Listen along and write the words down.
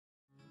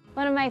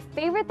One of my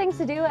favorite things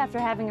to do after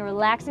having a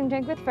relaxing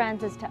drink with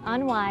friends is to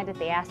unwind at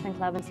the Aspen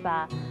Club and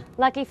Spa.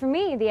 Lucky for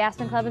me, the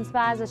Aspen Club and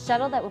Spa is a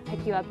shuttle that will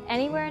pick you up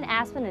anywhere in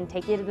Aspen and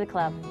take you to the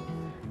club.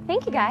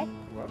 Thank you, Guy.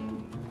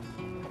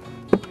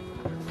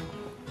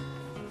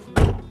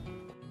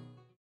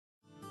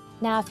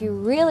 Now, if you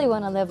really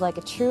want to live like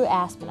a true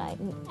Aspenite,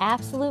 an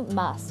absolute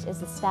must is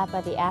to stop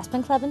by the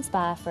Aspen Club and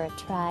Spa for a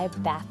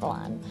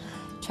tri-bathlon.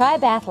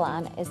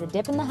 Tri-bathlon is a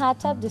dip in the hot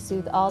tub to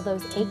soothe all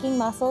those aching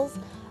muscles,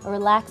 a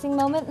relaxing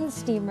moment in the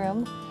steam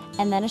room,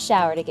 and then a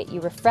shower to get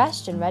you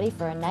refreshed and ready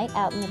for a night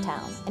out in the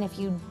town. And if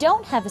you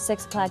don't have a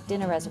 6 o'clock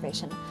dinner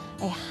reservation,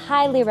 I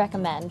highly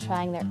recommend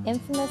trying their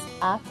infamous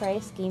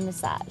après ski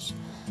massage.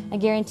 I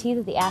guarantee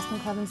that the Aspen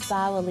Club and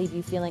Spa will leave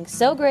you feeling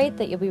so great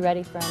that you'll be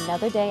ready for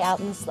another day out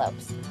in the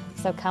slopes.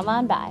 So come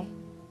on by.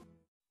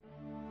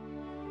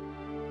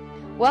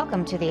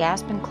 Welcome to the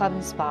Aspen Club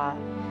and Spa,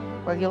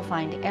 where you'll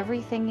find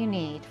everything you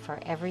need for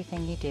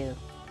everything you do.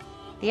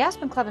 The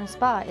Aspen Club and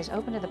Spa is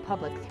open to the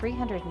public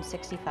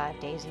 365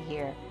 days a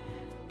year.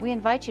 We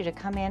invite you to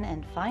come in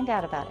and find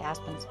out about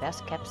Aspen's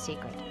best-kept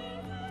secret.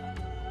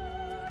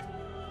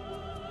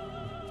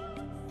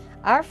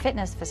 Our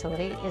fitness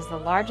facility is the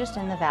largest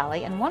in the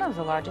valley and one of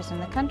the largest in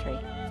the country.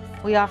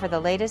 We offer the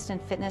latest in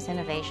fitness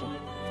innovation.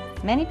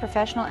 Many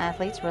professional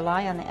athletes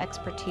rely on the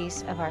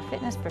expertise of our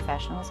fitness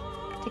professionals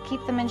to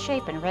keep them in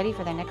shape and ready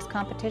for their next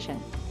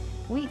competition.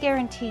 We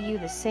guarantee you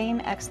the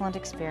same excellent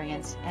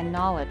experience and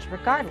knowledge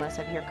regardless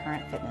of your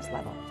current fitness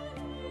level.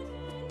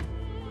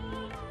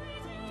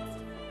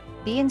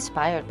 Be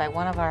inspired by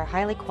one of our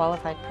highly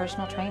qualified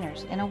personal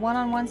trainers in a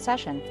one-on-one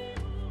session.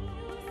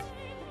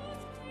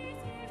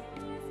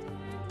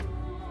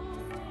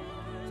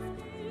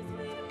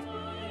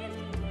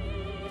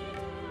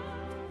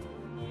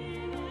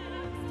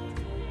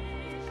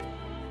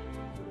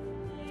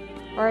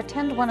 Or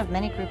attend one of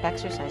many group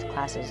exercise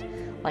classes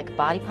like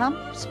body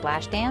pump,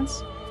 splash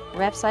dance,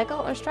 rev cycle,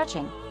 or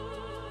stretching.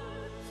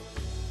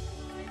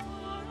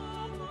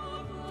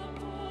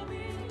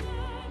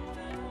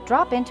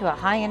 Drop into a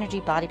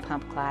high-energy body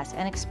pump class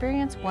and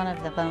experience one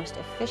of the most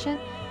efficient,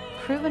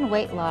 proven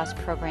weight loss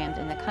programs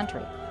in the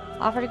country,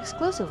 offered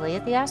exclusively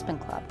at the Aspen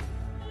Club.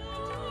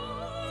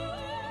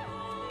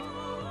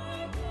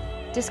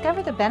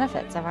 Discover the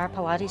benefits of our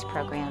Pilates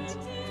programs,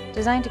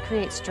 designed to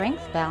create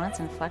strength, balance,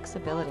 and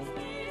flexibility.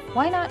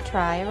 Why not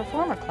try a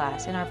reformer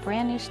class in our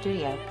brand new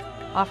studio,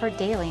 offered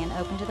daily and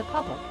open to the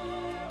public?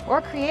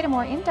 Or create a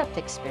more in-depth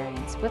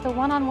experience with a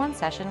one-on-one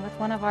session with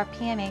one of our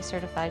PMA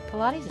certified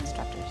Pilates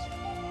instructors.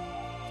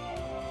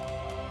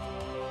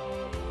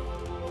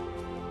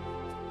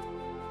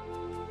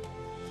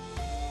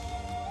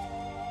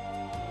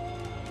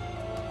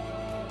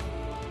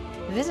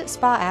 Visit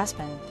Spa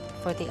Aspen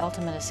for the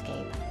ultimate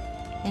escape.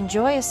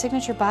 Enjoy a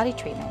signature body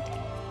treatment,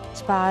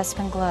 Spa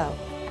Aspen Glow,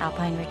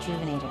 Alpine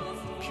Rejuvenator,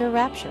 Pure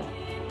Rapture,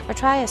 or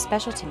try a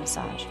specialty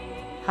massage,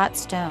 Hot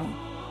Stone.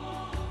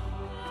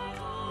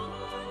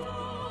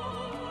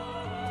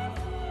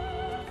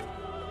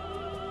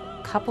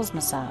 Couples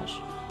massage.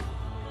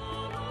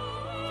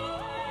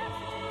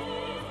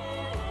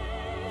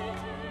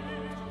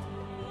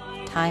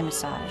 Thai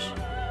massage,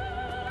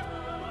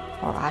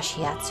 or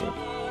Ashiatsu.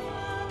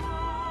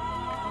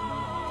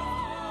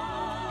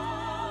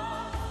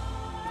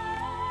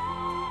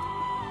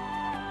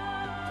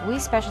 We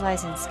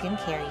specialize in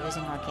skincare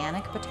using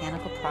organic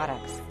botanical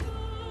products,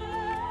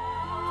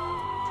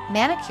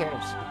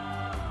 manicures,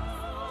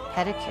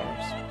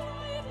 pedicures,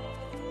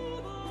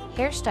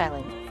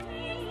 hairstyling,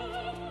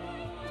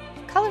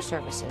 color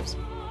services,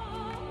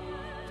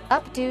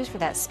 updos for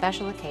that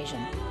special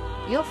occasion.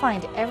 You'll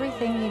find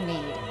everything you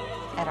need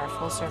at our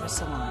full-service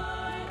salon.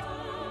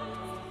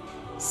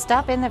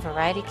 Stop in the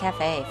Variety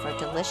Cafe for a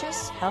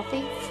delicious,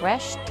 healthy,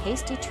 fresh,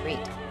 tasty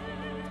treat.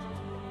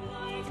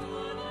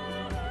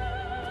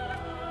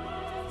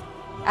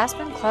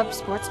 Aspen Club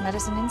Sports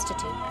Medicine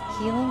Institute,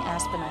 healing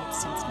Aspenites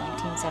since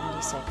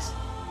 1976.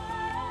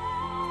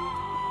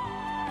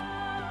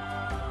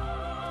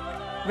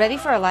 Ready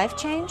for a life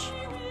change?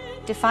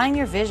 Define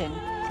your vision,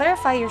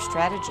 clarify your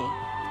strategy,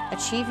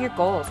 achieve your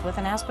goals with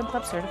an Aspen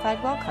Club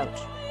Certified Well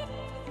Coach.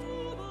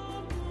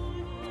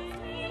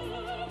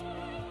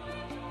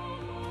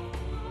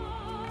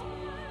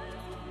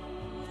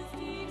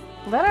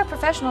 Let our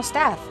professional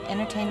staff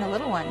entertain the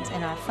little ones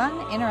in our fun,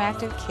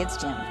 interactive kids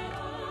gym.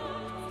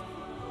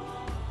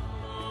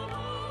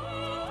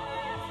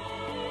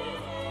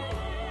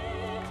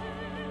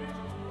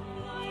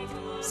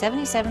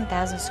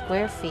 $77,000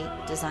 square feet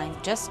designed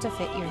just to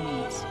fit your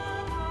needs.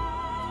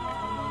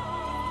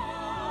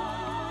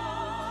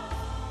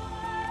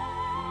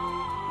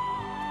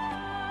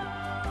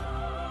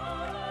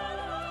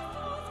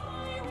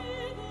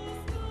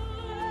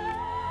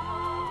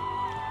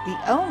 The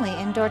only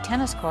indoor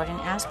tennis court in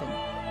Aspen.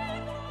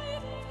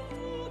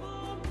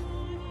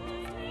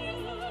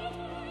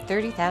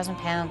 30,000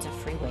 pounds of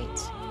free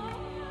weights.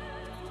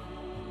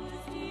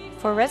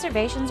 For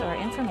reservations or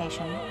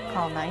information,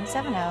 call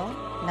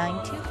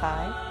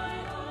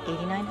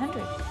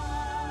 970-925-8900.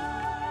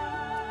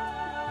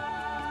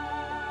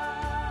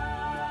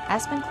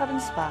 Aspen Club and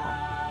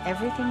Spa,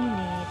 everything you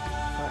need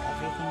for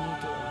everything you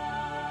do.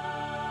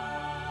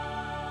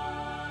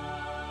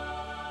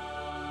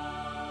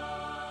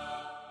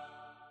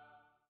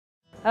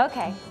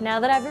 Okay, now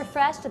that I've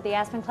refreshed at the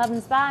Aspen Club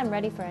and Spa, I'm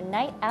ready for a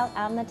night out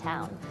on the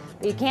town.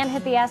 But you can't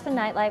hit the Aspen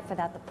nightlife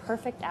without the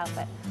perfect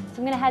outfit. So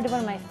I'm gonna head to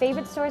one of my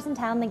favorite stores in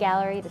town, the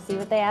Gallery, to see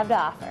what they have to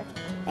offer.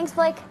 Thanks,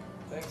 Blake.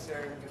 Thanks,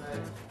 Sarah. Good night.